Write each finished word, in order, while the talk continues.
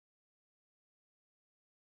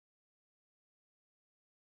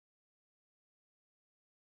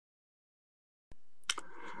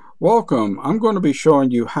Welcome. I'm going to be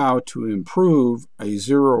showing you how to improve a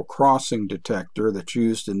zero crossing detector that's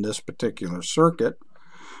used in this particular circuit.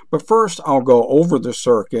 But first I'll go over the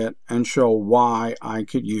circuit and show why I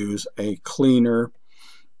could use a cleaner,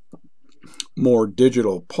 more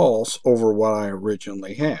digital pulse over what I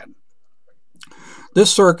originally had.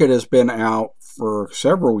 This circuit has been out for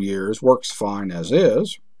several years, works fine as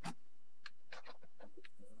is,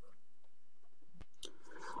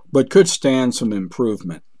 but could stand some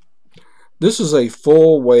improvement. This is a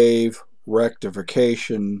full wave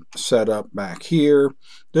rectification setup back here.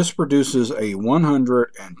 This produces a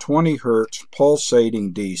 120 Hertz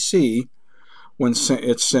pulsating DC when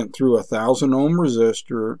it's sent through a 1000 ohm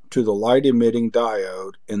resistor to the light emitting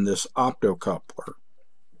diode in this optocoupler.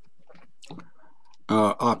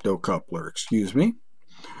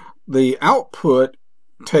 The output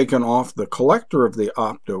taken off the collector of the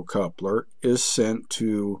optocoupler is sent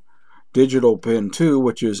to digital pin 2,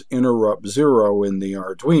 which is interrupt 0 in the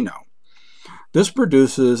Arduino. This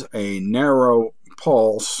produces a narrow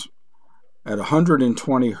pulse at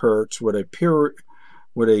 120 Hertz with a period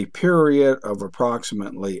of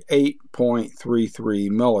approximately 8.33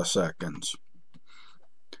 milliseconds.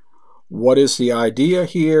 What is the idea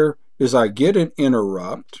here is I get an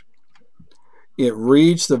interrupt. It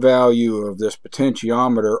reads the value of this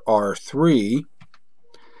potentiometer R3.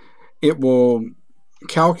 It will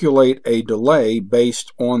calculate a delay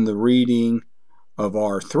based on the reading of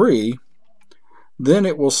R3. Then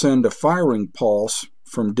it will send a firing pulse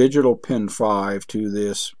from digital pin 5 to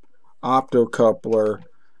this optocoupler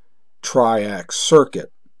triac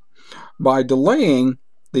circuit. By delaying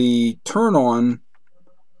the turn on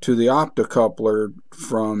to the optocoupler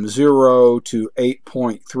from 0 to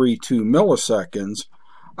 8.32 milliseconds,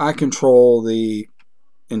 I control the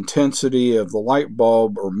intensity of the light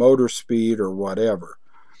bulb or motor speed or whatever.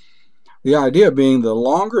 The idea being the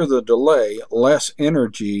longer the delay, less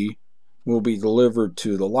energy will be delivered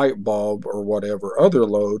to the light bulb or whatever other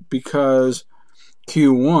load, because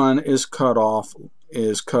Q1 is cut off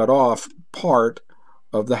part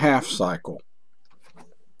of the half cycle.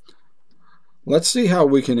 Let's see how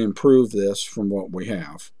we can improve this from what we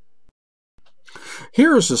have.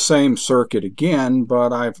 Here is the same circuit again,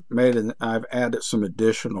 but I've added some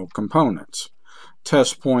additional components.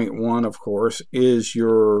 Test point 1, of course, is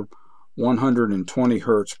your 120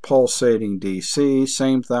 Hertz pulsating DC,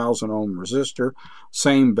 same 1000 ohm resistor,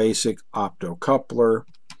 same basic optocoupler,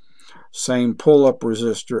 same pull-up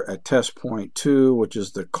resistor at test point 2, which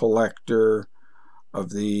is the collector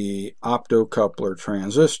of the optocoupler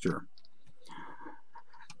transistor.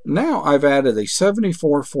 Now I've added a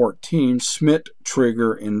 7414 Schmitt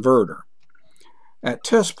trigger inverter. At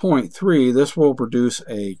test point 3, this will produce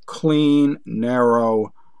a clean,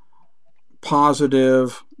 narrow,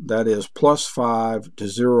 positive, that is +5 to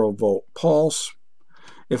 0 volt pulse.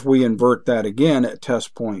 If we invert that again at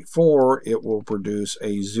test point 4, it will produce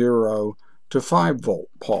a 0 to 5 volt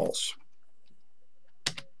pulse.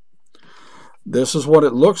 This is what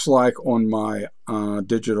it looks like on my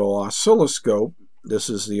digital oscilloscope.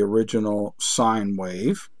 This is the original sine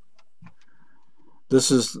wave.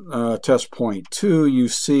 This is test point 2. You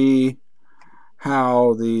see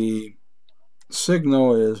how the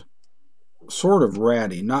signal is sort of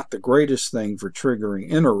ratty, not the greatest thing for triggering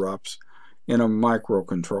interrupts in a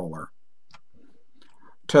microcontroller.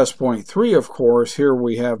 Test point 3, of course, here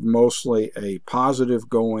we have mostly a positive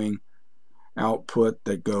going output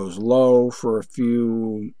that goes low for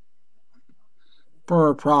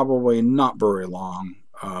probably not very long,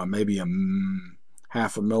 maybe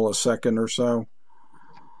half a millisecond or so.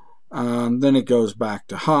 Then it goes back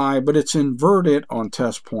to high, but it's inverted on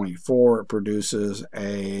test point 4. It produces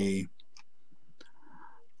a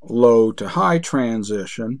low to high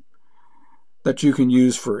transition that you can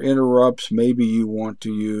use for interrupts. Maybe you want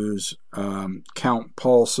to use count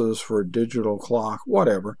pulses for a digital clock,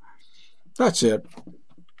 whatever. That's it.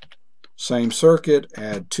 Same circuit,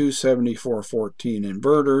 add two 7414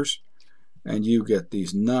 inverters, and you get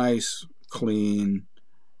these nice, clean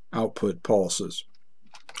output pulses.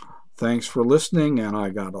 Thanks for listening, and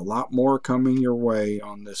I got a lot more coming your way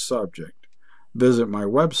on this subject. Visit my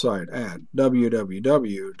website at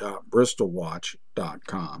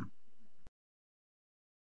www.bristolwatch.com.